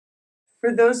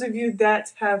For those of you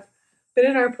that have been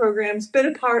in our programs, been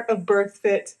a part of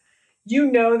BIRTHFIT, you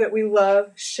know that we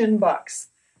love Shin Box.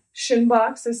 Shin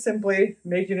Box is simply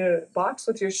making a box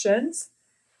with your shins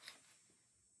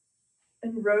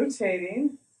and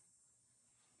rotating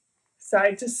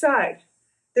side to side.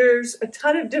 There's a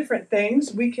ton of different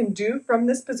things we can do from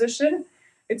this position.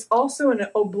 It's also an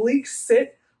oblique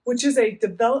sit, which is a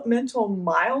developmental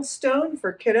milestone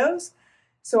for kiddos.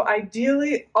 So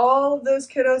ideally, all of those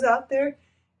kiddos out there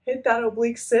hit that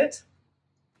oblique sit.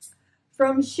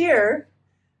 From here,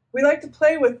 we like to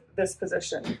play with this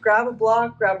position. Grab a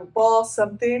block, grab a ball,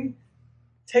 something.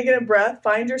 Taking a breath,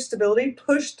 find your stability,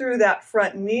 push through that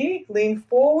front knee, lean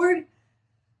forward,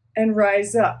 and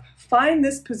rise up. Find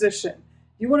this position.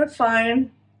 You want to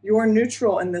find your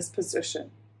neutral in this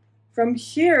position. From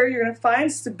here, you're going to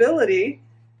find stability.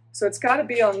 So it's got to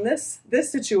be on this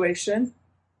situation.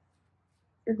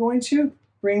 You're going to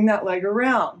bring that leg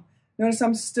around. Notice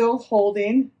I'm still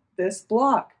holding this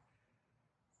block.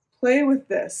 Play with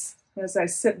this. As I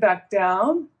sit back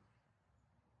down,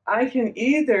 I can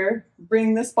either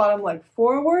bring this bottom leg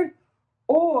forward,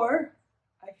 or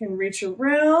I can reach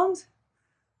around,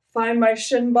 find my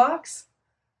shin box,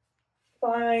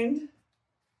 find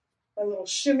my little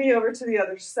shimmy over to the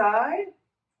other side.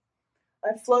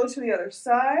 I flow to the other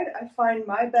side. I find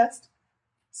my best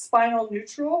spinal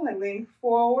neutral. I lean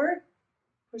forward,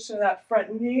 pushing that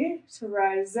front knee to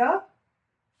rise up.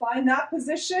 Find that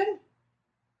position,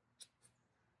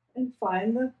 and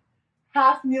find the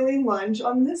half kneeling lunge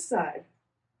on this side.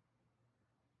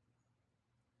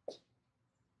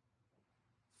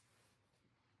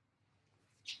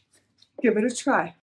 Give it a try.